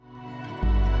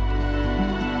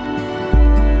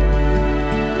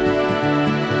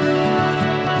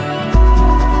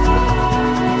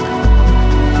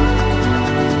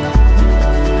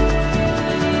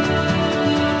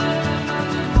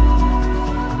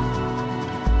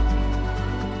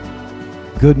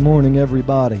Good morning,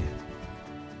 everybody.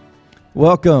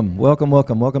 Welcome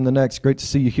to Next. Great to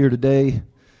see you here today.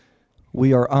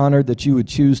 We are honored that you would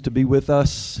choose to be with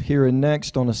us here in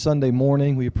Next on a Sunday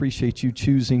morning. We appreciate you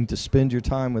choosing to spend your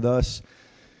time with us.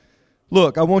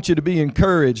 Look, I want you to be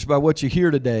encouraged by what you hear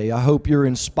today. I hope you're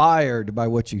inspired by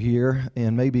what you hear,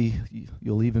 and maybe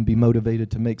you'll even be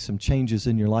motivated to make some changes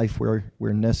in your life where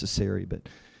necessary. But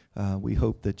we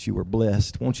hope that you are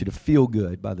blessed. I want you to feel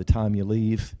good by the time you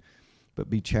leave, but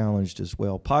be challenged as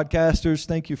well. Podcasters,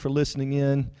 thank you for listening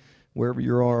in wherever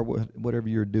you are, whatever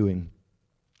you're doing.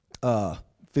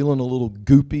 Feeling a little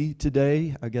goopy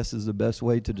today, I guess is the best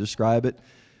way to describe it.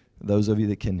 Those of you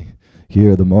that can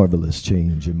hear the marvelous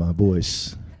change in my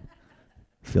voice,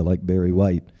 feel like Barry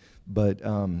White. But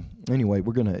anyway,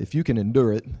 if you can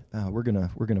endure it, we're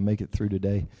gonna make it through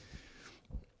today.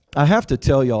 I have to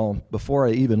tell y'all before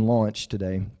I even launch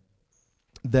today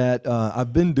that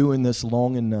I've been doing this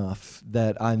long enough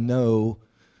that I know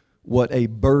what a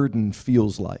burden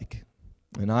feels like.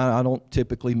 And I don't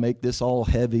typically make this all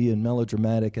heavy and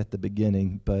melodramatic at the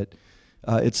beginning, but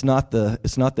it's not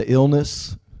the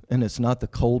illness and it's not the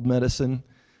cold medicine.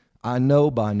 I know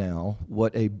by now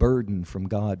what a burden from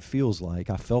God feels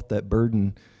like. I felt that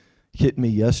burden hit me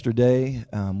yesterday.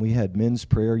 We had men's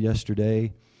prayer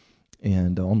yesterday,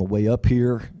 and on the way up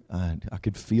here, I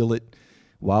could feel it.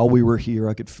 While we were here,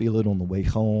 I could feel it on the way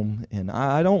home. And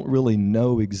I don't really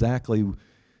know exactly,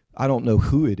 I don't know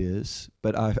who it is,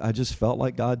 but I just felt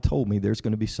like God told me there's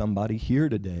going to be somebody here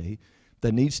today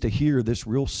that needs to hear this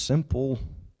real simple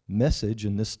message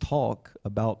and this talk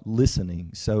about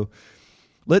listening. So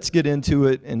let's get into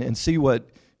it and see what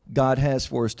God has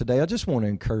for us today. I just want to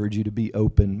encourage you to be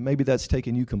open. Maybe that's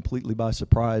taken you completely by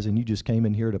surprise and you just came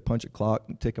in here to punch a clock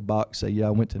and tick a box, say, yeah, I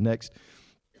went to Next.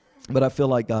 But I feel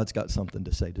like God's got something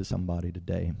to say to somebody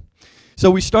today.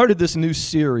 So we started this new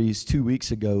series 2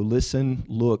 weeks ago, Listen,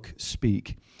 Look,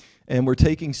 Speak. And we're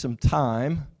taking some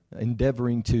time,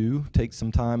 endeavoring to take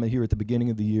some time here at the beginning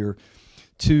of the year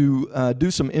to do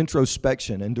some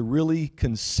introspection and to really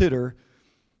consider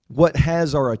what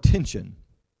has our attention.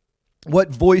 What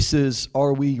voices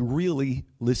are we really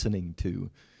listening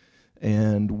to?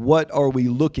 And what are we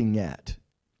looking at?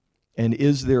 And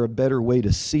is there a better way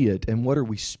to see it? And what are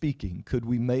we speaking? Could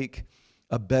we make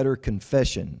a better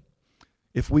confession?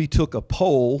 If we took a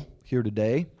poll here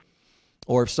today,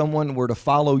 or if someone were to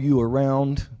follow you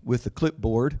around with a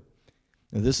clipboard,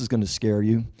 and this is going to scare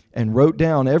you, and wrote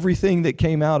down everything that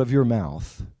came out of your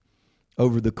mouth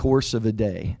over the course of a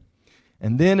day,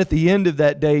 and then at the end of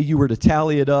that day, you were to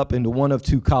tally it up into one of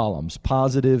two columns,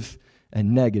 positive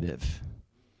and negative,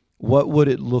 what would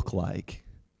it look like?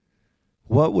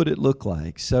 What would it look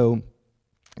like? So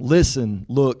listen,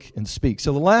 look, and speak.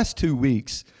 So the last 2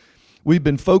 weeks, we've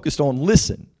been focused on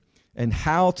listen and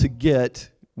how to get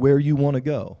where you want to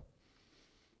go.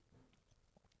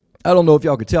 I don't know if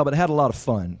y'all could tell, but I had a lot of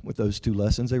fun with those 2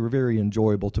 lessons. They were very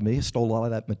enjoyable to me. I stole a lot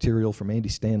of that material from Andy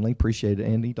Stanley. Appreciate it,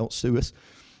 Andy. Don't sue us.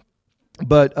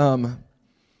 But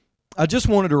I just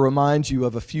wanted to remind you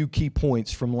of a few key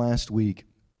points from last week.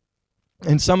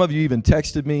 And some of you even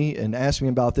texted me and asked me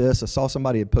about this. I saw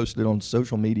somebody had posted it on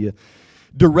social media.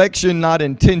 Direction, not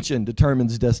intention,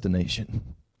 determines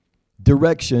destination.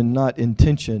 Direction, not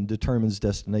intention, determines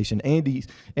destination.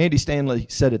 Andy Stanley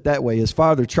said it that way. His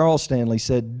father, Charles Stanley,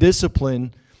 said,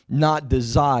 discipline, not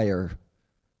desire,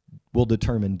 will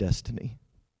determine destiny.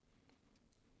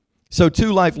 So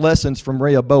 2 life lessons from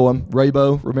Rehoboam.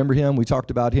 Raybo, remember him? We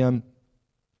talked about him.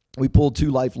 We pulled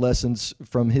 2 life lessons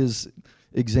from his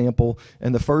example,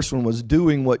 and the first one was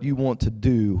doing what you want to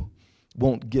do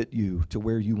won't get you to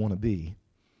where you want to be.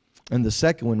 And the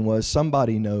second one was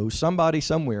somebody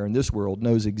somewhere in this world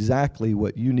knows exactly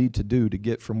what you need to do to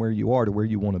get from where you are to where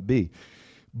you want to be.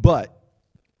 But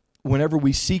whenever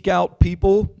we seek out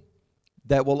people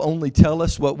that will only tell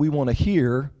us what we want to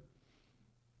hear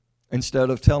instead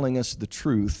of telling us the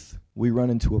truth, we run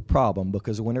into a problem,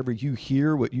 because whenever you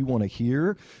hear what you want to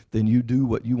hear, then you do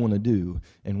what you want to do.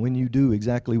 And when you do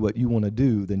exactly what you want to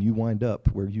do, then you wind up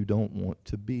where you don't want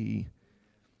to be.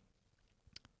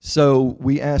 So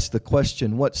we ask the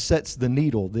question, what sets the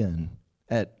needle then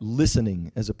at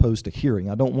listening as opposed to hearing?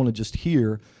 I don't want to just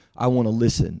hear, I want to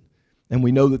listen. And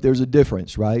we know that there's a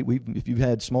difference, right? If you've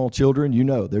had small children, you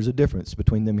know there's a difference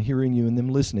between them hearing you and them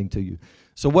listening to you.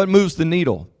 So what moves the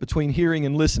needle between hearing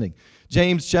and listening?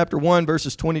 James chapter 1,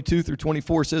 verses 22 through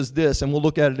 24 says this, and we'll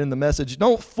look at it in the message.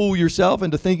 Don't fool yourself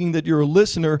into thinking that you're a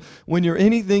listener when you're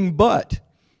anything but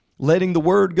letting the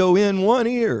word go in one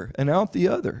ear and out the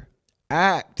other.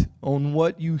 Act on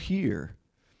what you hear.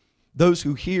 Those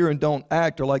who hear and don't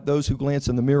act are like those who glance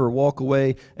in the mirror, walk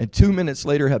away, and 2 minutes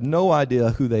later have no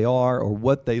idea who they are or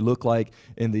what they look like.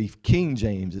 In the King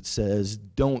James, it says,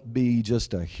 don't be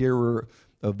just a hearer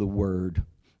of the word,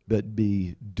 but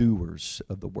be doers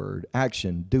of the word.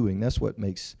 Action, doing, that's what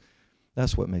makes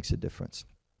a difference.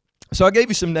 So I gave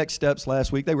you some next steps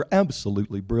last week. They were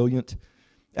absolutely brilliant.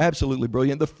 Absolutely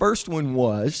brilliant. The first one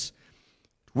was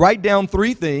write down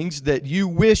 3 things that you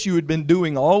wish you had been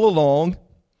doing all along,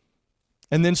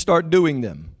 and then start doing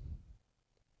them.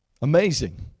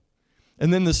 Amazing.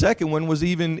 And then the second one was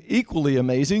even equally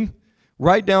amazing.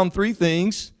 Write down 3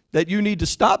 things that you need to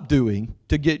stop doing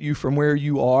to get you from where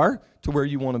you are to where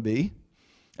you want to be,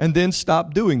 and then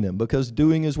stop doing them, because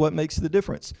doing is what makes the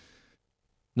difference.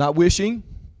 Not wishing,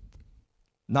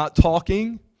 not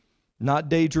talking, not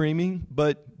daydreaming,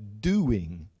 but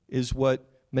doing is what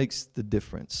makes the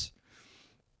difference.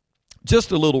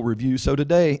 Just a little review. So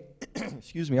today,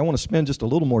 I want to spend just a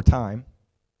little more time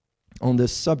on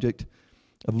this subject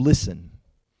of listen.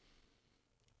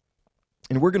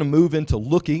 And we're going to move into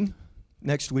looking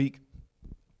next week.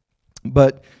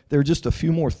 But there are just a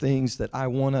few more things that I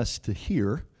want us to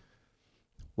hear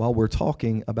while we're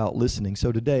talking about listening.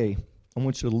 So today, I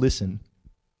want you to listen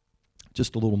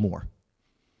just a little more.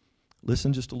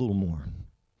 Listen just a little more.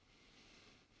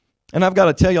 And I've got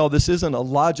to tell y'all, this isn't a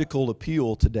logical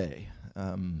appeal today.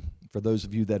 For those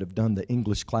of you that have done the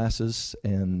English classes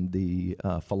and the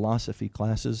philosophy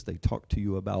classes, they talk to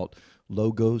you about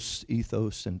logos,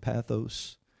 ethos, and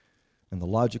pathos, and the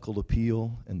logical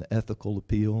appeal, and the ethical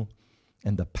appeal,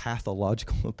 and the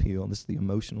pathological appeal. This is the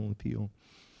emotional appeal.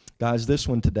 Guys, this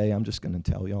one today, I'm just going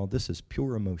to tell y'all, this is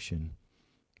pure emotion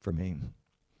for me.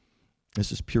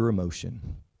 This is pure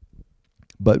emotion.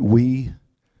 But we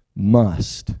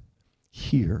must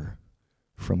hear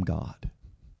from God.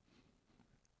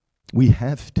 We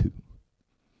have to.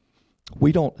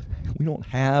 We don't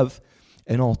have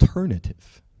an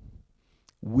alternative.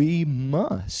 We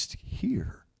must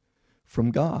hear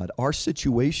from God. Our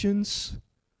situations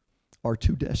are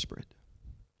too desperate,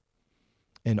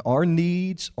 and our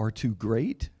needs are too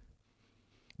great.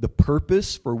 The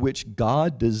purpose for which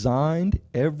God designed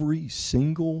every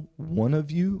single one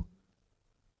of you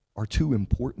are too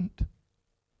important.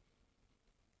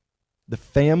 The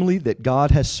family that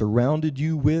God has surrounded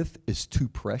you with is too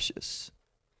precious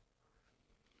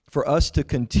for us to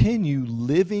continue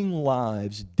living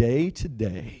lives day to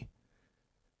day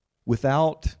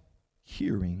without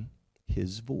hearing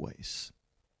His voice.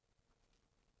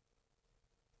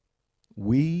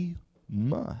 We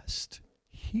must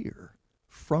hear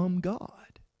from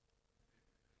God.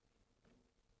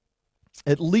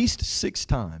 At least six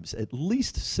times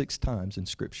in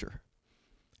Scripture,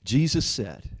 Jesus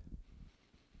said,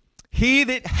 "He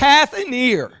that hath an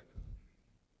ear,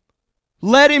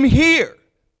 let him hear."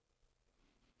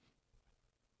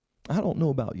 I don't know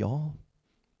about y'all,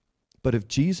 but if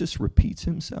Jesus repeats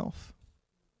himself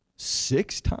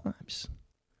 6 times,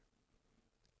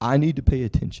 I need to pay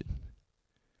attention.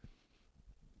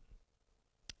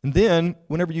 And then,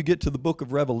 whenever you get to the book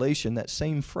of Revelation, that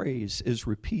same phrase is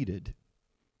repeated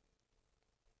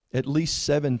at least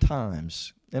 7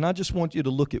 times. And I just want you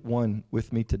to look at one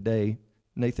with me today.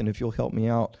 Nathan, if you'll help me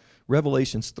out.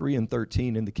 Revelations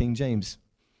 3:13 in the King James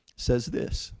says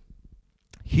this: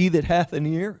 "He that hath an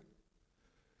ear,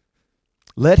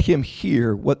 let him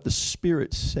hear what the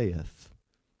Spirit saith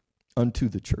unto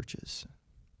the churches."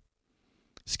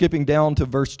 Skipping down to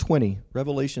verse 20,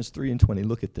 Revelations 3:20,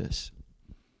 look at this.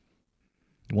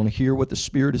 You want to hear what the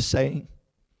Spirit is saying?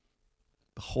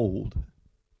 "Behold,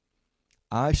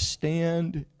 I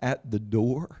stand at the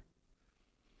door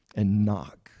and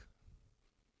knock.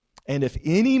 And if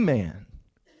any man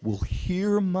will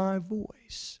hear my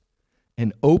voice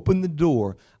and open the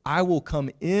door, I will come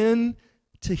in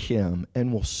to him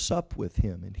and will sup with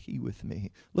him and he with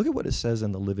me." Look at what it says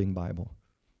in the Living Bible.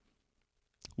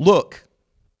 "Look,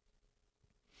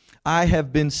 I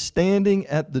have been standing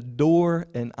at the door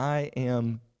and I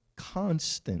am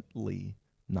constantly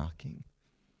knocking.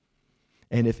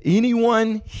 And if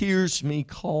anyone hears me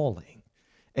calling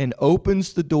and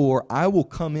opens the door, I will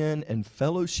come in and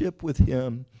fellowship with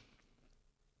him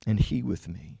and he with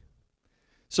me."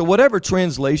 So whatever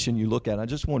translation you look at, I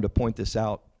just wanted to point this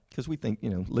out because we think,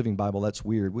 Living Bible, that's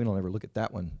weird. We don't ever look at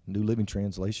that one. New Living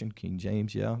Translation, King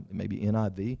James, yeah, maybe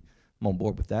NIV. I'm on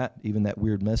board with that, even that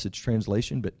weird Message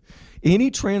translation. But any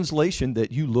translation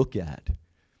that you look at,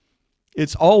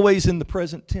 it's always in the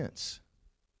present tense.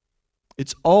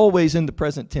 It's always in the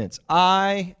present tense.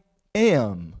 I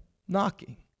am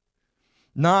knocking.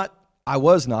 Not, I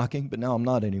was knocking, but now I'm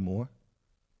not anymore.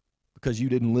 because you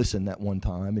didn't listen that one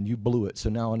time and you blew it, so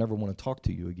now I never want to talk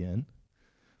to you again.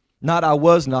 Not I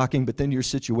was knocking, but then your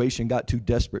situation got too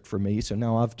desperate for me, so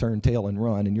now I've turned tail and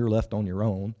run and you're left on your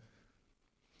own.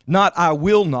 Not I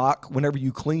will knock whenever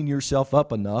you clean yourself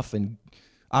up enough and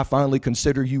I finally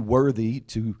consider you worthy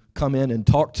to come in and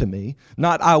talk to me.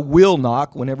 Not I will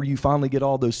knock whenever you finally get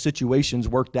all those situations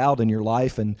worked out in your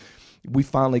life and we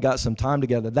finally got some time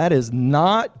together. That is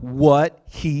not what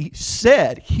he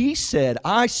said. He said,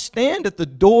 I stand at the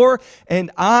door and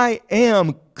I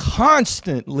am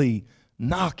constantly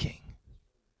knocking.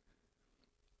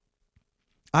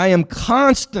 I am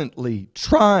constantly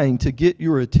trying to get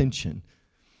your attention.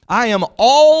 I am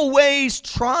always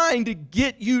trying to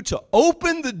get you to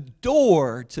open the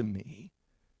door to me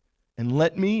and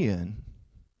let me in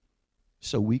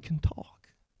so we can talk.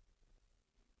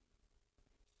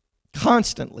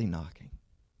 Constantly knocking.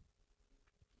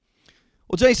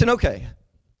 Well, Jason, okay.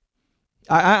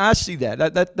 I see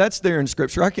that. That's there in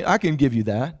Scripture. I can give you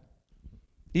that.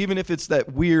 Even if it's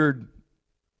that weird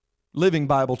Living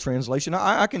Bible translation,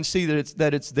 I can see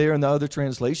that it's there in the other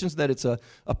translations, that it's a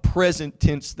present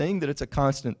tense thing, that it's a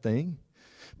constant thing.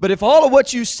 But if all of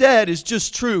what you said is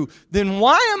just true, then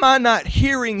why am I not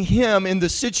hearing him in the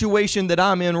situation that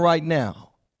I'm in right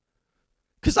now?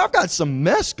 Because I've got some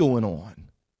mess going on.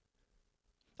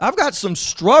 I've got some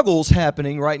struggles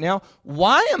happening right now.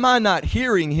 Why am I not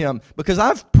hearing him? Because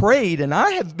I've prayed and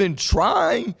I have been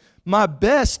trying my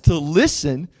best to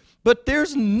listen, but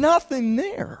there's nothing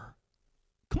there.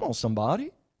 Come on,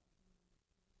 somebody.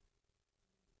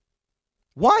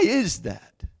 Why is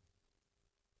that?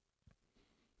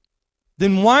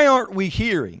 Then why aren't we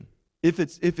hearing if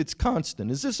it's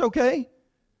constant? Is this okay?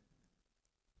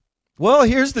 Well,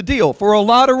 here's the deal. For a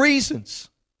lot of reasons.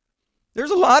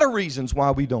 There's a lot of reasons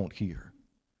why we don't hear.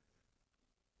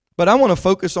 But I want to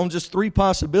focus on just 3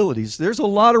 possibilities. There's a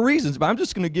lot of reasons, but I'm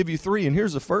just going to give you 3, and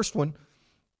here's the first one.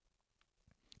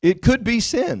 It could be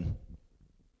sin.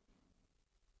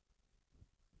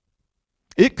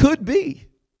 It could be.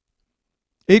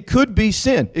 It could be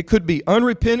sin. It could be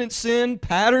unrepentant sin,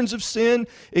 patterns of sin.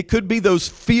 It could be those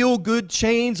feel-good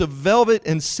chains of velvet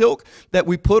and silk that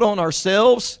we put on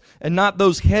ourselves, and not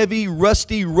those heavy,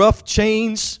 rusty, rough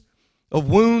chains of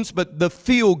wounds, but the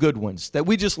feel-good ones, that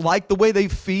we just like the way they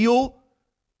feel.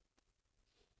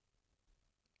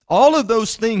 All of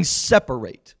those things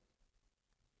separate.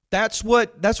 That's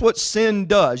what sin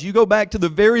does. You go back to the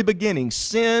very beginning.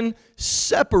 Sin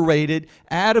separated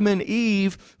Adam and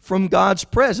Eve from God's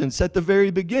presence at the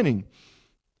very beginning.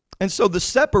 And so the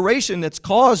separation that's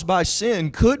caused by sin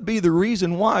could be the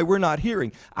reason why we're not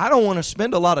hearing. I don't want to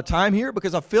spend a lot of time here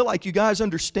because I feel like you guys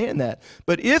understand that.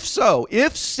 But if so,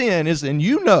 if sin is, and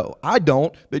you know, I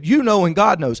don't, but you know and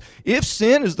God knows, if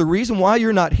sin is the reason why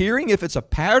you're not hearing, if it's a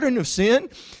pattern of sin,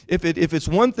 if it's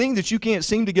one thing that you can't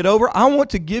seem to get over, I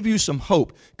want to give you some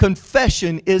hope.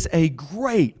 Confession is a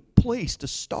great place to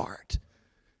start.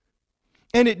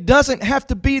 And it doesn't have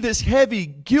to be this heavy,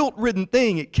 guilt-ridden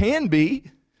thing. It can be.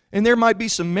 And there might be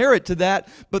some merit to that,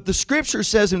 but the Scripture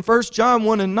says in 1 John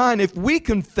 1:9, if we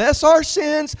confess our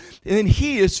sins, then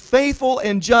He is faithful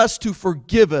and just to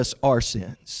forgive us our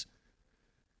sins.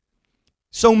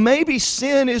 So maybe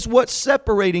sin is what's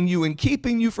separating you and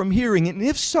keeping you from hearing. And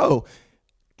if so,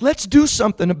 let's do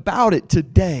something about it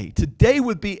today. Today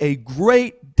would be a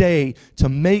great day to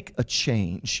make a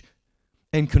change.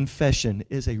 And confession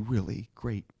is a really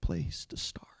great place to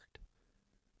start.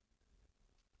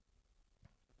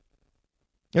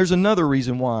 There's another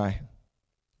reason why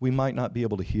we might not be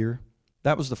able to hear.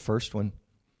 That was the first one.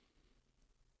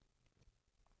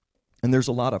 And there's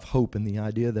a lot of hope in the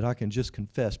idea that I can just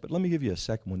confess. But let me give you a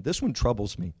second one. This one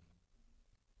troubles me.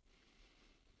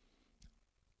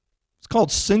 It's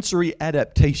called sensory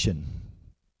adaptation.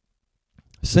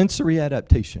 Sensory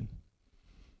adaptation.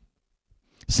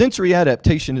 Sensory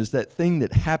adaptation is that thing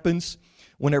that happens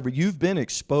whenever you've been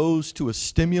exposed to a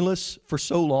stimulus for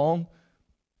so long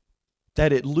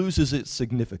that it loses its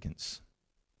significance.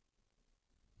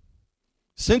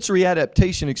 Sensory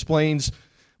adaptation explains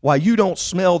why you don't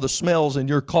smell the smells in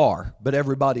your car, but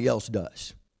everybody else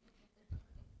does.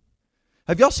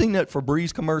 Have y'all seen that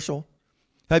Febreze commercial?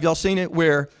 Have y'all seen it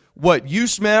where what you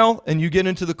smell and you get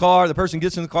into the car, the person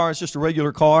gets in the car, it's just a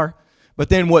regular car, but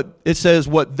then what it says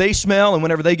what they smell, and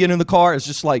whenever they get in the car, it's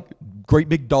just like great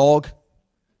big dog.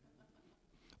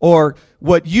 Or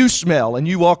what you smell and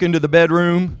you walk into the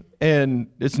bedroom and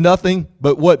it's nothing,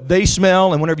 but what they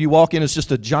smell, and whenever you walk in, it's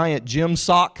just a giant gym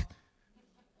sock.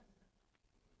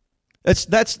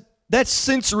 That's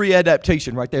sensory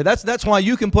adaptation right there. That's why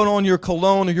you can put on your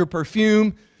cologne or your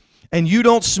perfume, and you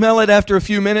don't smell it after a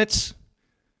few minutes.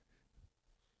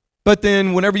 But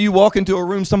then whenever you walk into a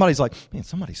room, somebody's like, man,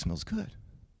 somebody smells good.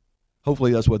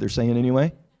 Hopefully that's what they're saying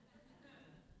anyway.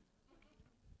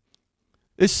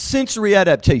 It's sensory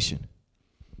adaptation.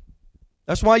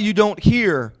 That's why you don't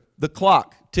hear the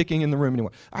clock ticking in the room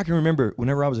anymore. I can remember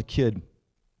whenever I was a kid,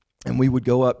 and we would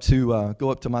go up to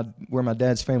where my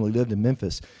dad's family lived in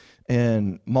Memphis,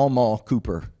 and Mama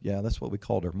Cooper, yeah, that's what we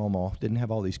called her. Mama didn't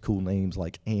have all these cool names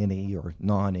like Annie or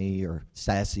Nani or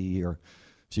Sassy, or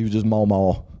she was just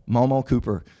Mama. Mama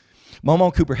Cooper.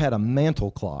 Mama Cooper had a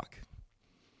mantle clock,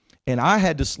 and I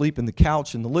had to sleep in the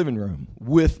couch in the living room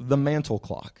with the mantle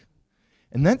clock,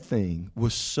 and that thing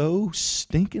was so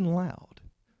stinking loud.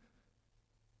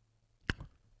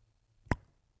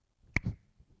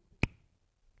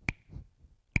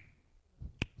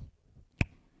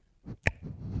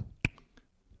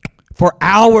 For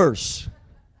hours.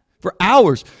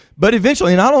 But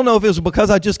eventually, and I don't know if it was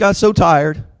because I just got so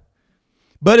tired,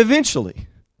 but eventually,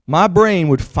 my brain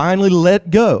would finally let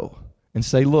go and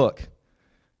say, look,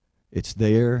 it's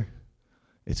there.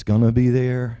 It's going to be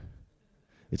there.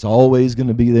 It's always going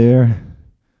to be there.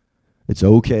 It's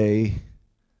okay.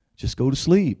 Just go to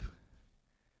sleep.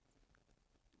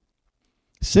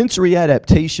 Sensory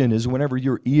adaptation is whenever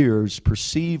your ears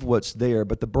perceive what's there,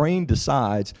 but the brain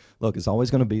decides, look, it's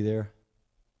always going to be there.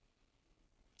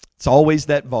 It's always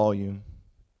that volume.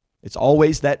 It's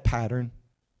always that pattern.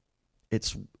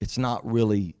 It's not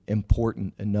really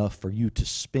important enough for you to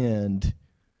spend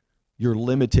your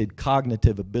limited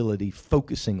cognitive ability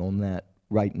focusing on that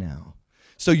right now.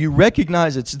 So you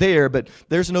recognize it's there, but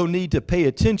there's no need to pay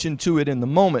attention to it in the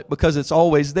moment because it's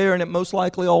always there and it most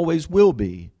likely always will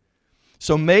be.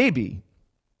 So maybe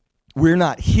we're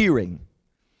not hearing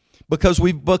because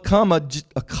we've become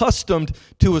accustomed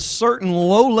to a certain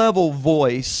low-level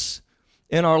voice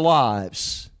in our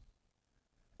lives.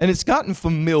 And it's gotten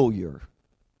familiar.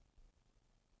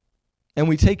 And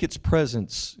we take its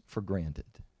presence for granted.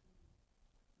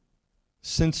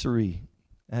 Sensory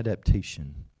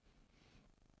adaptation.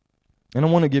 And I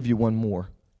want to give you one more.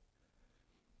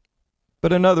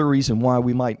 But another reason why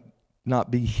we might not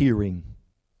be hearing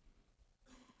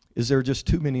is there are just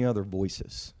too many other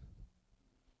voices.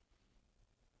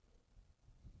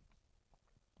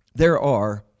 There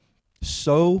are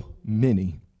so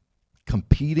many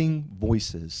competing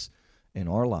voices in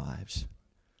our lives.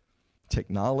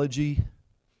 Technology,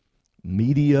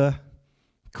 media,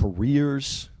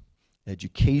 careers,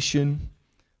 education,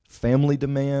 family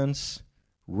demands,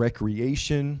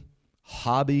 recreation,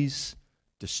 hobbies,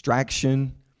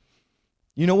 distraction.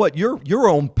 You know what? Your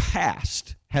own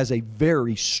past has a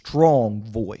very strong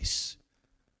voice.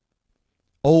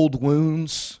 Old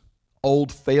wounds, old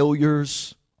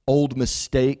failures, old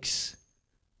mistakes.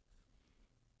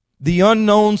 The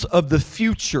unknowns of the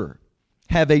future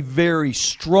have a very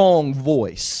strong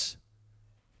voice.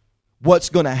 What's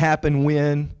going to happen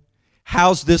when?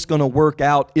 How's this going to work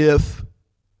out if?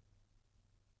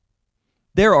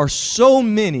 There are so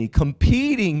many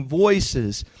competing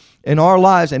voices in our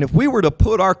lives, and if we were to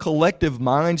put our collective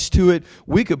minds to it,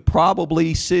 we could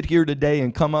probably sit here today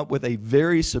and come up with a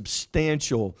very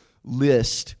substantial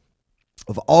list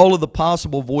of all of the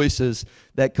possible voices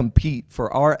that compete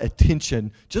for our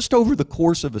attention just over the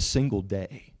course of a single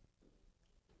day.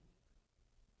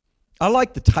 I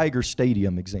like the Tiger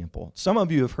Stadium example. Some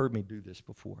of you have heard me do this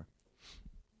before.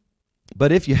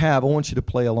 But if you have, I want you to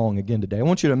play along again today. I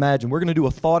want you to imagine we're going to do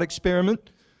a thought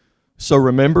experiment. So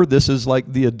remember, this is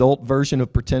like the adult version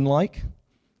of pretend like.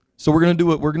 So we're going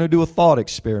to do a thought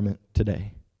experiment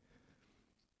today.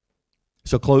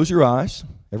 So close your eyes,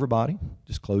 everybody.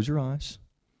 Just close your eyes.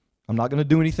 I'm not going to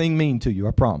do anything mean to you,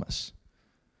 I promise.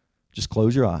 Just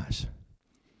close your eyes.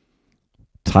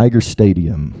 Tiger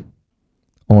Stadium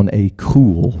on a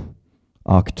cool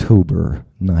October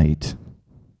night.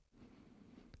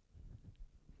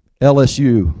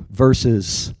 LSU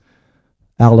versus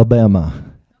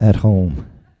Alabama at home.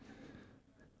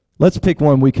 Let's pick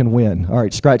one we can win. All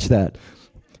right, scratch that.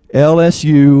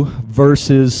 LSU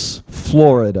versus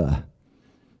Florida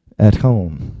at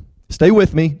home. Stay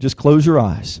with me. Just close your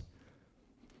eyes.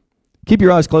 Keep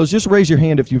your eyes closed. Just raise your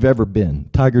hand if you've ever been.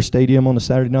 Tiger Stadium on a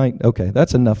Saturday night? Okay,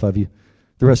 that's enough of you.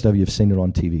 The rest of you have seen it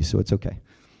on TV, so it's okay.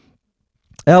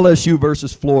 LSU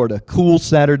versus Florida. Cool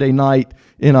Saturday night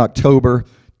in October.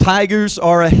 Tigers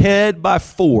are ahead by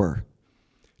 4.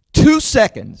 2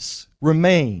 seconds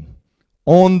remain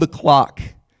on the clock,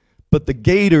 but the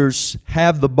Gators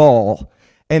have the ball,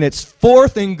 and it's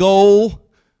 4th and goal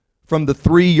from the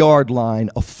 3-yard line.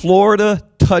 A Florida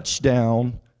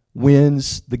touchdown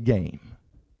wins the game.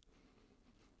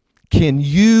 Can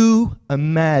you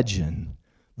imagine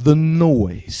the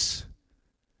noise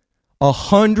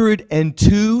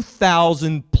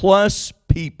 102,000 plus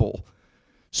people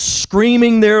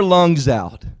screaming their lungs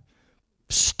out,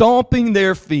 stomping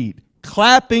their feet,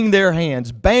 clapping their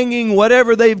hands, banging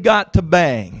whatever they've got to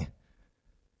bang.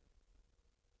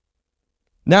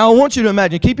 Now I want you to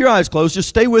imagine, keep your eyes closed, just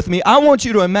stay with me. I want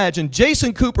you to imagine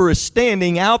Jason Cooper is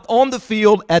standing out on the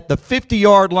field at the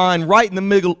 50-yard line right in the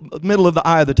middle of the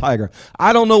eye of the tiger.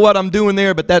 I don't know what I'm doing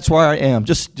there, but that's where I am.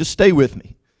 Just stay with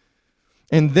me.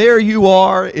 And there you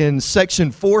are in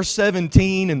section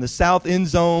 417 in the south end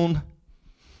zone.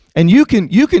 And you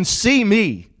can see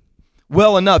me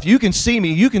well enough. You can see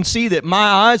me. You can see that my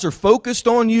eyes are focused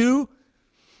on you.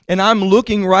 And I'm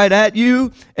looking right at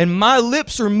you, and my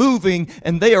lips are moving,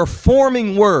 and they are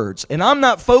forming words. And I'm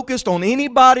not focused on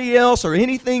anybody else or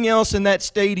anything else in that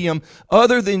stadium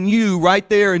other than you right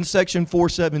there in section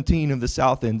 417 of the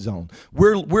south end zone.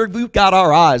 We've got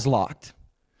our eyes locked.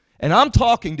 And I'm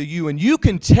talking to you, and you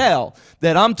can tell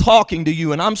that I'm talking to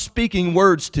you, and I'm speaking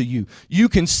words to you. You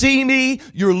can see me,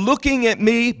 you're looking at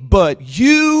me, but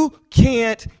you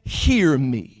can't hear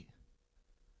me.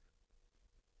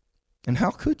 And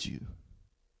how could you?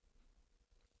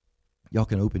 Y'all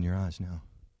can open your eyes now.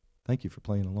 Thank you for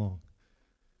playing along.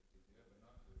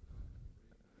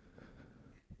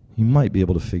 You might be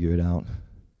able to figure it out.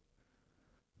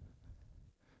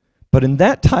 But in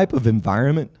that type of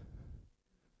environment,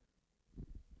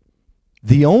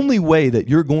 the only way that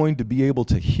you're going to be able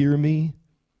to hear me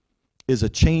is a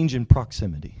change in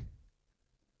proximity.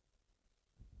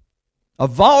 A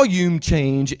volume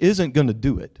change isn't going to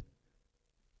do it.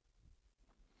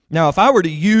 Now, if I were to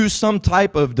use some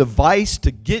type of device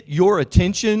to get your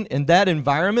attention in that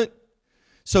environment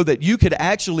so that you could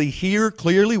actually hear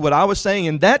clearly what I was saying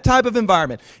in that type of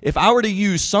environment, if I were to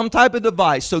use some type of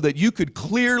device so that you could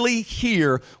clearly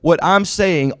hear what I'm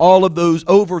saying, all of those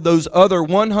over those other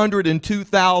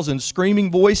 102,000 screaming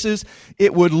voices,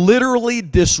 it would literally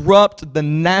disrupt the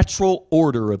natural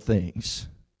order of things.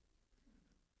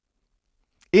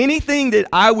 Anything that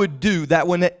I would do that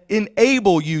would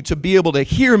enable you to be able to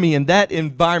hear me in that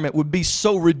environment would be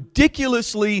so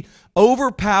ridiculously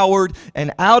overpowered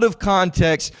and out of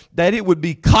context that it would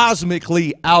be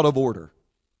cosmically out of order.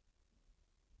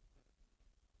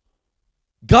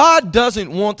 God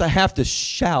doesn't want to have to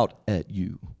shout at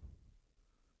you.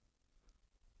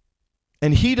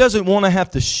 And He doesn't want to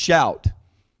have to shout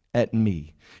at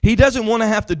me. He doesn't want to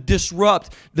have to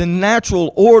disrupt the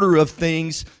natural order of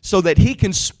things so that He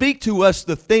can speak to us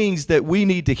the things that we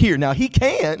need to hear. Now, He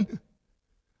can.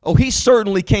 Oh, He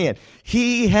certainly can.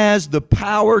 He has the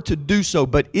power to do so.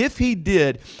 But if He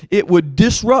did, it would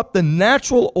disrupt the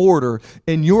natural order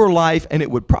in your life, and it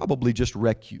would probably just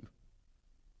wreck you.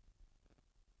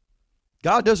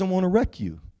 God doesn't want to wreck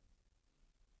you.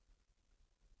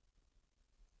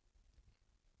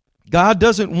 God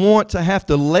doesn't want to have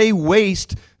to lay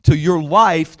waste to your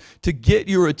life to get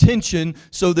your attention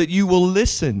so that you will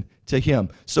listen to Him.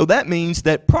 So that means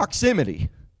that proximity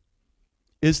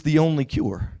is the only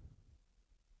cure.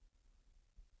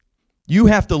 You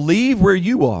have to leave where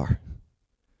you are,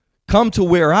 come to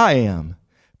where I am,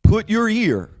 put your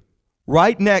ear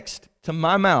right next to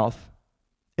my mouth,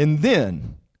 and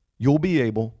then you'll be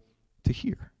able to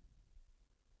hear.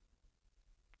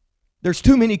 There's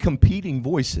too many competing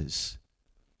voices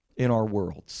in our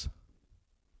worlds.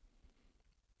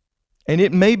 And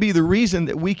it may be the reason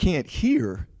that we can't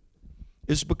hear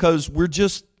is because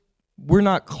we're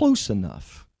not close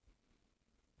enough.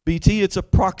 BT, it's a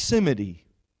proximity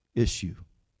issue.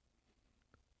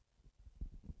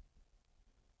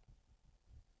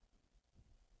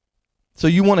 So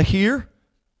you want to hear?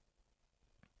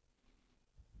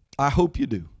 I hope you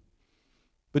do.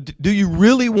 But do you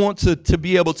really want to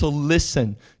be able to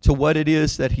listen to what it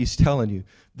is that He's telling you?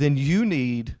 Then you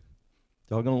need,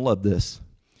 y'all going to love this,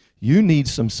 you need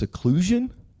some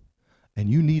seclusion and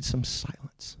you need some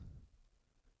silence.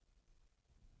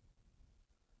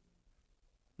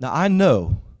 Now, I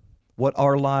know what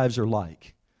our lives are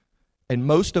like. And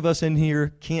most of us in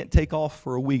here can't take off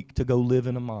for a week to go live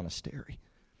in a monastery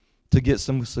to get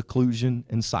some seclusion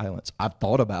and silence. I've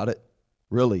thought about it.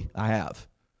 Really, I have.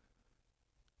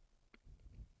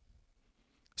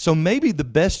 So maybe the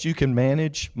best you can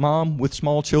manage, Mom, with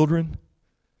small children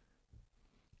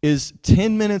is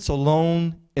 10 minutes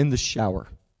alone in the shower.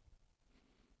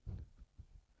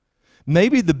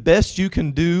 Maybe the best you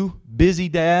can do, busy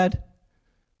dad,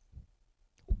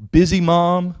 busy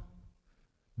mom,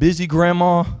 busy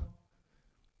grandma,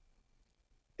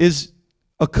 is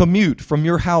a commute from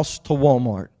your house to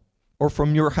Walmart or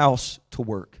from your house to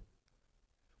work,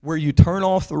 where you turn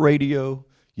off the radio,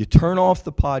 You turn off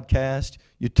the podcast,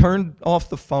 you turn off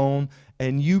the phone,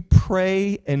 and you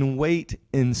pray and wait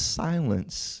in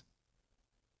silence.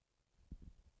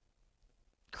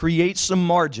 Create some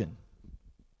margin.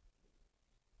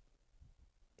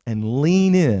 And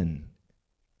lean in,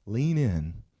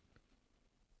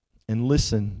 and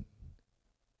listen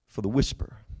for the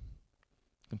whisper.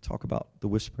 I'm going to talk about the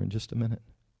whisper in just a minute.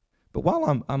 But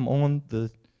while I'm on the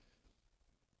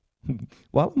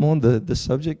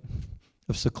subject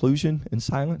of seclusion and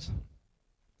silence,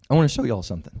 I want to show y'all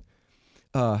something.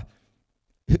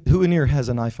 Who in here has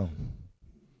an iPhone?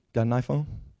 Got an iPhone?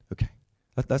 Okay.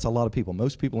 That's a lot of people.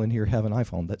 Most people in here have an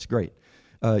iPhone. That's great.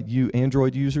 You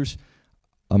Android users,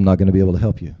 I'm not going to be able to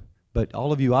help you. But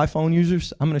all of you iPhone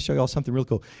users, I'm going to show y'all something real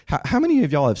cool. How many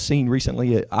of y'all have seen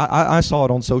recently, I saw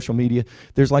it on social media,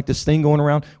 there's like this thing going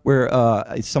around where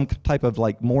it's some type of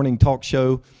like morning talk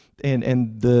show,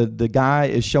 and the guy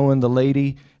is showing the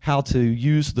lady how to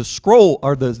use the scroll,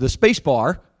 or the space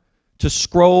bar, to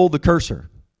scroll the cursor.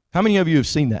 How many of you have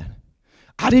seen that?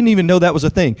 I didn't even know that was a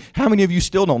thing. How many of you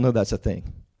still don't know that's a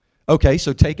thing? Okay,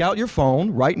 so take out your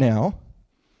phone right now.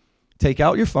 Take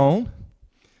out your phone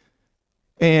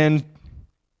and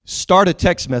start a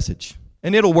text message.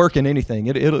 And it'll work in anything.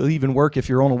 It'll even work if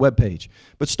you're on a web page.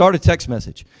 But start a text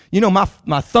message. You know,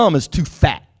 my thumb is too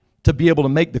fat to be able to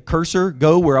make the cursor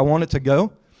go where I want it to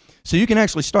go. So you can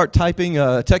actually start typing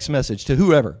a text message to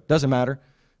whoever. Doesn't matter.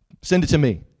 Send it to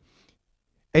me.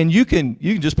 And you can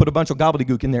just put a bunch of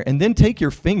gobbledygook in there, and then take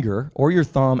your finger or your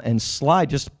thumb and slide.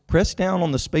 Just press down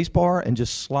on the space bar and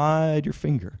just slide your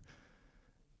finger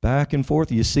back and forth.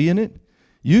 Are you seeing it?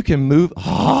 You can move.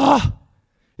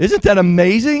 Isn't that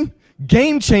amazing?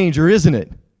 Game changer, isn't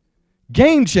it?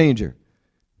 Game changer.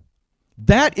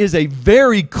 That is a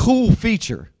very cool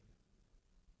feature.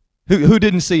 Who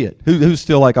didn't see it? Who's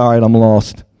still like, all right, I'm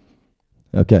lost?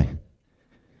 Okay.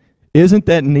 Isn't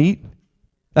that neat?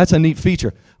 That's a neat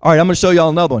feature. All right, I'm going to show y'all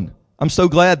another one. I'm so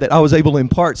glad that I was able to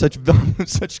impart such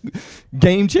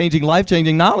game-changing,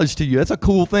 life-changing knowledge to you. That's a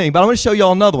cool thing. But I'm going to show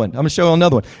y'all another one.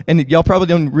 And y'all probably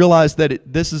don't realize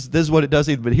that this is what it does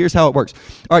either, but here's how it works.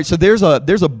 All right, so there's a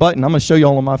button. I'm going to show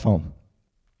y'all on my phone.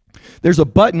 There's a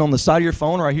button on the side of your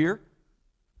phone right here.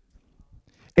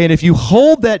 And if you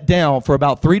hold that down for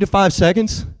about 3 to 5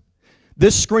 seconds,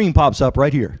 this screen pops up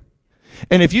right here.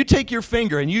 And if you take your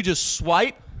finger and you just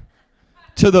swipe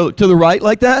to the right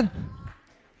like that,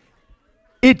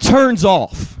 it turns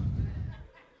off.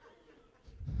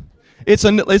 It's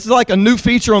like a new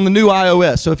feature on the new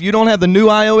iOS. So if you don't have the new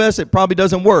iOS, it probably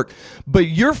doesn't work. But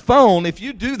your phone, if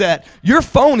you do that, your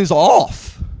phone is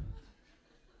off.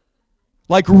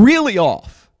 Like really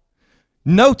off.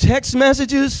 No text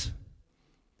messages.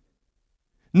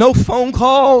 No phone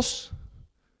calls.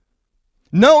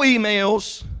 No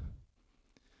emails.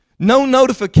 No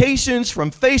notifications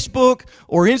from Facebook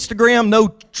or Instagram. No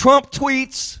Trump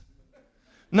tweets.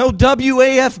 No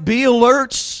WAFB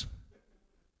alerts.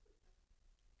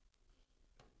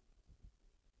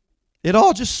 It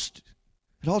all just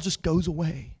goes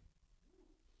away.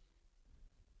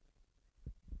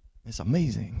 It's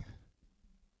amazing.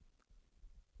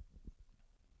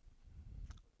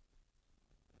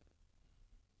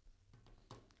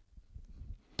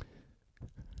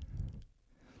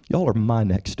 Y'all are my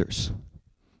nexters.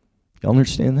 Y'all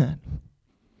understand that?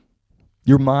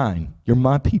 You're mine. You're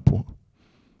my people.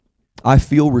 I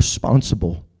feel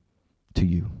responsible to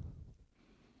you.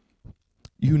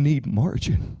 You need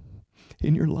margin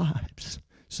in your lives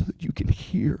so that you can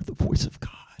hear the voice of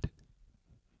God.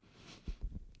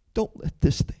 Don't let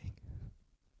this thing.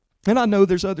 And I know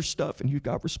there's other stuff and you've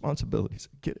got responsibilities.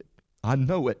 I get it. I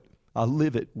know it. I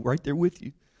live it right there with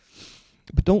you.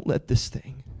 But don't let this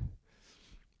thing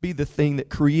be the thing that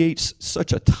creates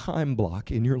such a time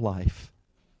block in your life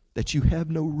that you have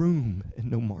no room and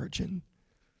no margin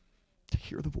to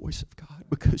hear the voice of God.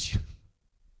 Because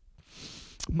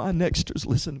my nexters,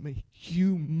 listen to me.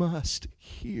 You must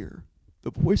hear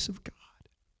the voice of God.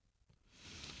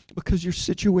 Because your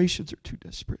situations are too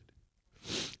desperate.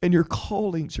 And your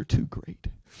callings are too great.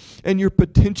 And your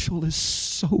potential is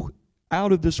so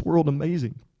out of this world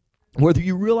amazing. Whether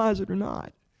you realize it or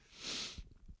not.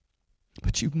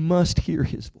 But you must hear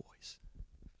his voice.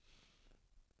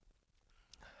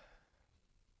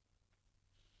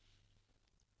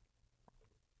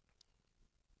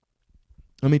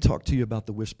 Let me talk to you about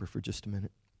the whisper for just a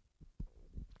minute.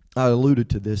 I alluded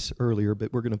to this earlier,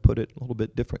 but we're going to put it in a little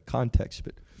bit different context.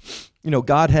 But,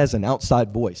 God has an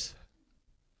outside voice.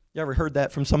 You ever heard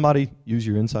that from somebody? Use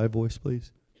your inside voice,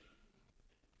 please.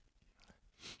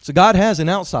 So God has an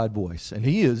outside voice, and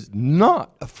he is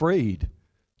not afraid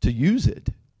to use it.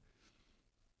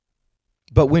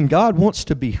 But when God wants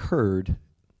to be heard,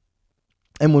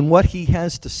 and when what he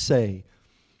has to say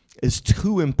is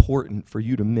too important for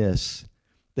you to miss,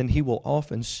 then he will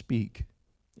often speak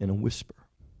in a whisper.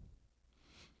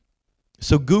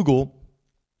 So Google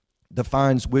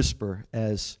defines whisper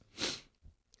as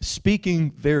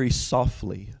speaking very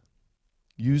softly,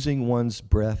 using one's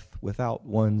breath without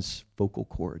one's vocal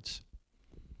cords.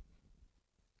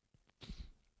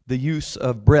 The use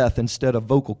of breath instead of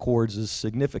vocal cords is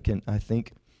significant, I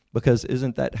think, because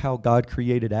isn't that how God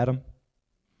created Adam?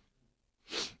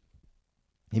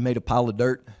 He made a pile of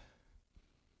dirt,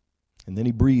 and then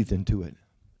he breathed into it.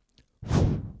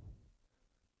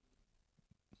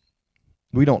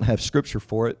 We don't have scripture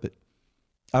for it, but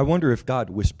I wonder if God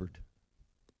whispered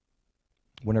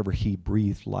whenever he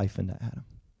breathed life into Adam.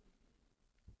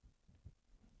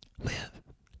 Live.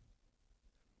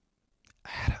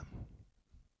 Adam.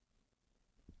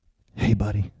 Hey,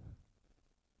 buddy.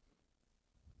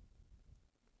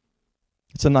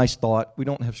 It's a nice thought. We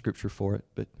don't have scripture for it,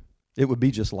 but it would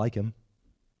be just like him.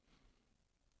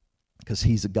 Because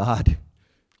he's a God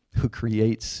who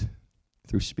creates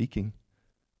through speaking.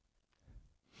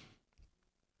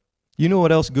 You know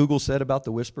what else Google said about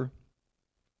the whisper?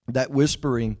 That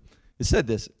whispering, it said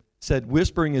this, it said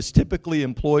whispering is typically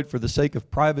employed for the sake of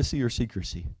privacy or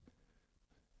secrecy.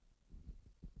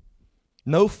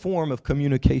 No form of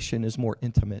communication is more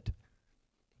intimate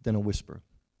than a whisper.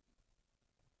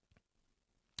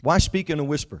 Why speak in a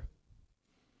whisper?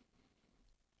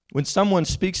 When someone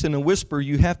speaks in a whisper,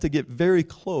 you have to get very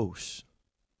close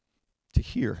to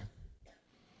hear.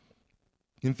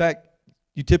 In fact,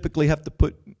 you typically have to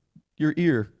put your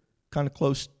ear kind of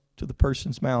close to the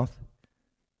person's mouth.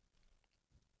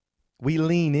 We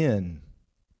lean in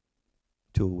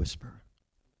to a whisper.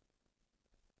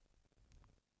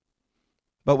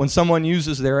 But when someone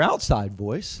uses their outside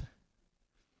voice,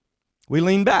 we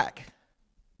lean back.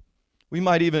 We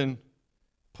might even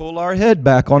pull our head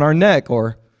back on our neck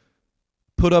or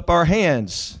put up our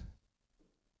hands.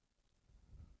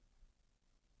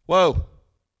 Whoa.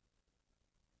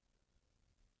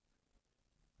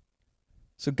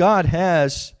 So God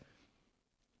has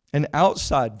an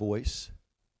outside voice.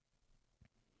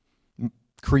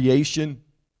 Creation,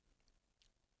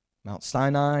 Mount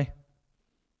Sinai,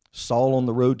 Saul on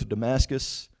the road to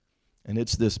Damascus, and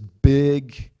it's this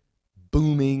big,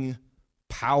 booming,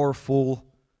 powerful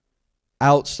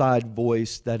outside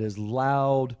voice that is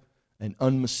loud and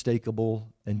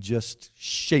unmistakable and just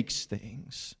shakes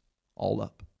things all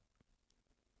up.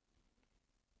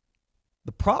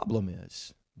 The problem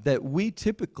is that we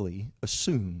typically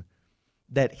assume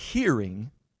that hearing,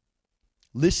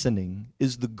 listening,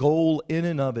 is the goal in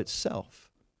and of itself,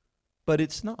 but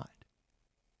it's not.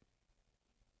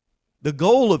 The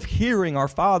goal of hearing our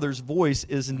Father's voice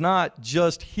is not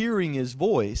just hearing his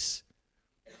voice,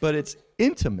 but it's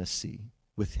intimacy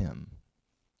with him.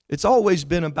 It's always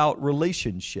been about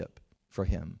relationship for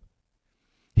him.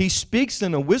 He speaks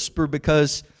in a whisper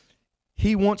because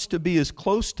he wants to be as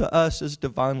close to us as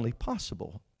divinely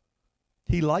possible.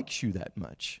 He likes you that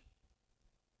much.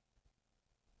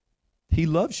 He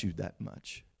loves you that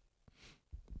much.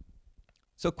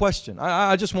 So question,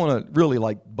 I just want to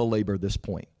really belabor this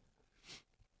point.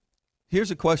 Here's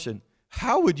a question.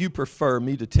 How would you prefer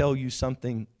me to tell you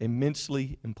something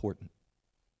immensely important?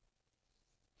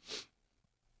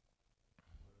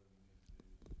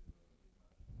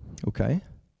 Okay.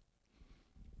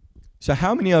 So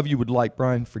how many of you would like,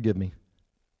 Brian, forgive me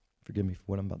for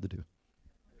what I'm about to do.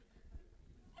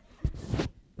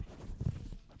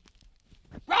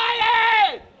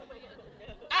 Brian!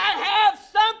 I have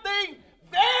something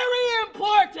very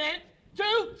important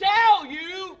to tell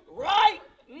you right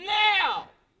now.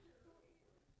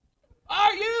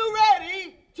 Are you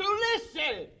ready to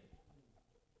listen?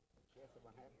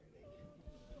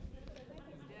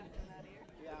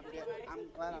 I'm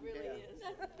glad I'm dead.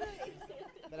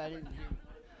 But I didn't hear.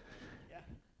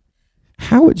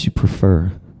 How would you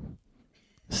prefer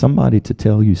somebody to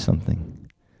tell you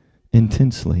something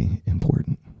intensely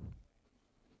important?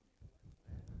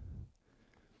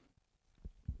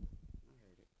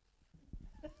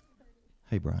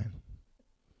 Hey, Brian.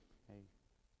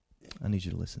 I need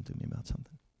you to listen to me about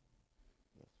something.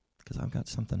 Because I've got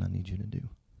something I need you to do.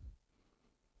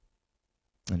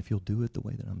 And if you'll do it the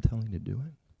way that I'm telling you to do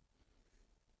it,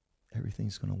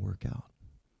 everything's going to work out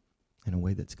in a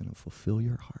way that's going to fulfill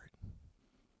your heart,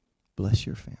 bless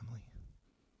your family,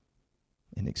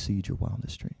 and exceed your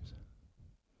wildest dreams.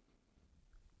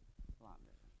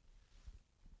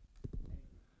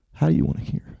 How do you want to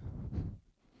hear?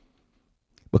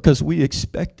 Because we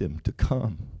expect him to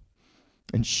come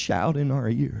and shout in our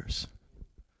ears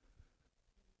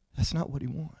That's not what he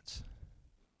wants.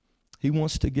 He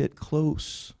wants to get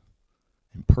close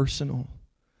and personal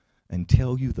and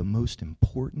tell you the most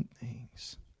important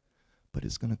things, but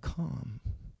it's going to come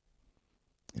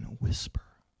in a whisper.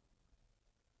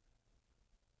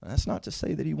 That's not to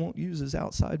say that he won't use his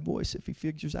outside voice if he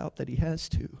figures out that he has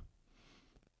to.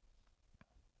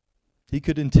 He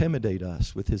could intimidate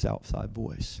us with his outside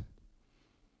voice.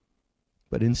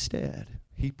 But instead,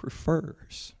 he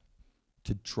prefers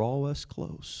to draw us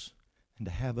close and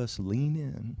to have us lean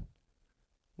in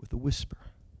with a whisper.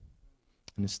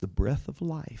 And it's the breath of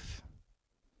life.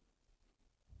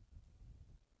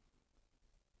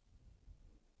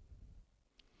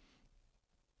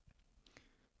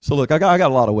 So look, I got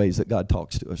a lot of ways that God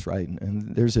talks to us, right?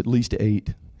 And there's at least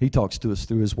 8. He talks to us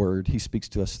through his word. He speaks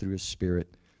to us through his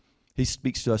spirit. He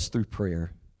speaks to us through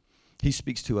prayer. He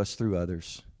speaks to us through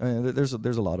others. There's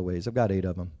a lot of ways. I've got 8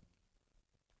 of them.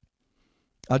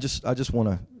 I just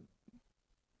want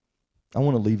to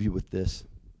leave you with this.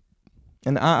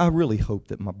 And I really hope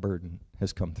that my burden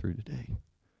has come through today.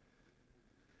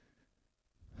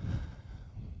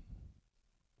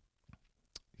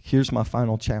 Here's my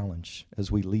final challenge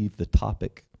as we leave the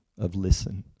topic of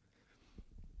listen.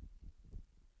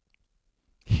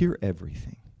 Hear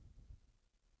everything.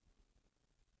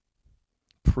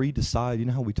 Pre-decide. You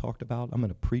know how we talked about, I'm going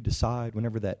to pre-decide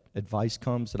whenever that advice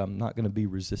comes that I'm not going to be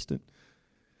resistant.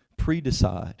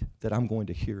 Pre-decide that I'm going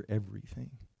to hear everything.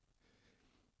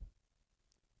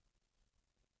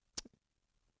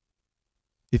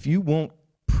 If you won't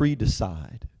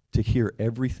pre-decide to hear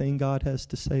everything God has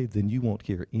to say, then you won't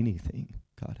hear anything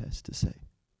God has to say.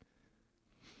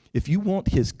 If you want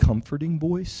his comforting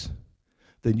voice,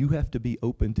 then you have to be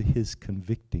open to his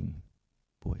convicting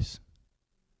voice.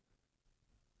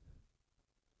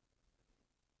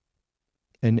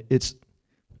 And it's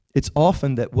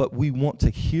often that what we want to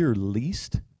hear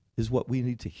least is what we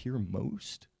need to hear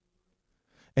most.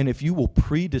 And if you will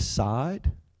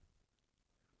pre-decide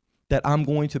that I'm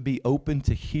going to be open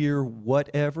to hear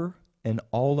whatever and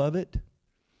all of it,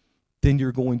 then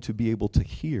you're going to be able to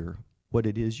hear what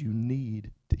it is you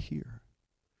need to hear.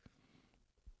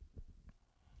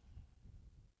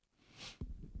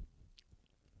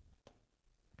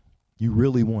 You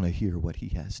really want to hear what he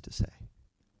has to say.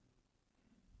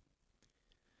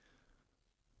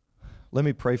 Let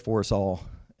me pray for us all,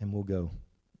 and we'll go.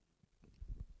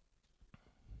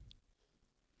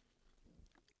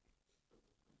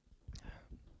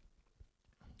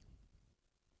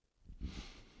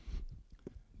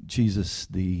 Jesus,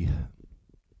 the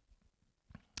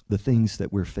things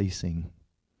that we're facing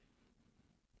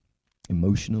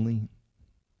emotionally,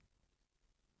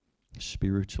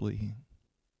 spiritually,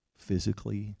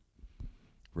 physically,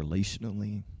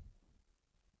 relationally,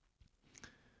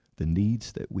 the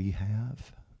needs that we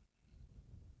have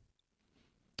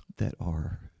that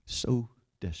are so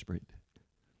desperate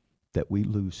that we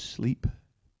lose sleep.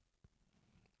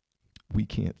 We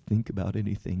can't think about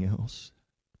anything else.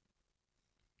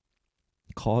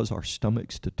 Cause our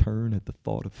stomachs to turn at the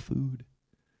thought of food.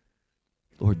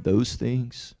 Lord, those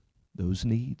things, those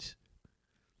needs,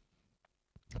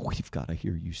 we've got to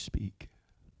hear you speak.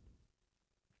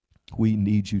 We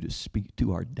need you to speak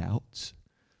to our doubts,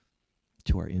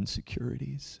 to our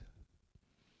insecurities.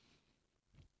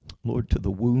 Lord, to the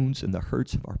wounds and the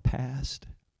hurts of our past,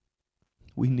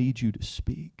 we need you to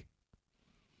speak.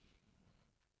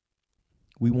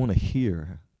 We want to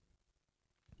hear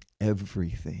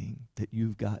everything that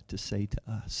you've got to say to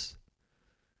us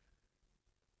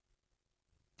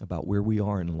about where we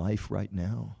are in life right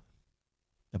now,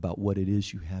 about what it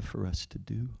is you have for us to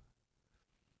do,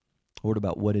 Lord,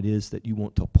 about what it is that you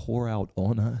want to pour out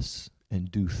on us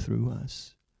and do through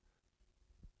us.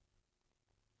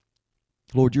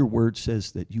 Lord, your word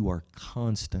says that you are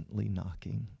constantly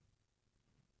knocking.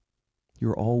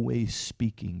 You're always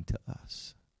speaking to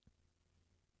us.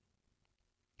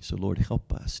 So, Lord,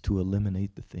 help us to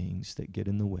eliminate the things that get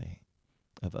in the way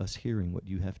of us hearing what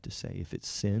you have to say. If it's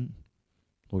sin,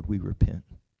 Lord, we repent.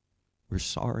 We're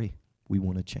sorry. We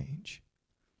want to change.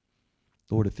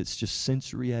 Lord, if it's just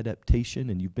sensory adaptation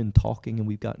and you've been talking and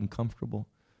we've gotten comfortable,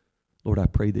 Lord, I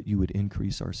pray that you would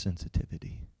increase our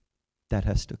sensitivity. That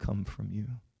has to come from you.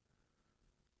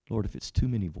 Lord, if it's too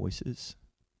many voices,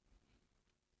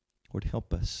 Lord,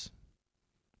 help us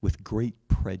with great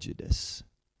prejudice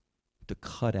to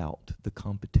cut out the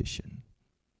competition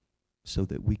so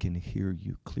that we can hear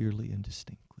you clearly and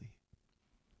distinctly.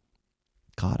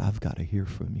 God, I've got to hear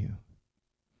from you.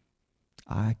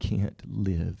 I can't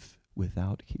live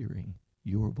without hearing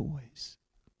your voice.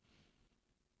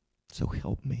 So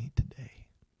help me today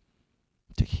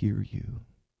to hear you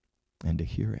and to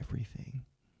hear everything.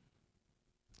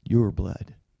 your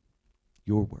blood,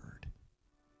 your word.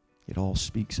 It all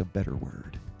speaks a better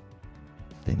word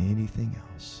than anything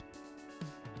else.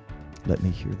 Let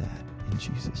me hear that in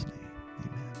Jesus' name.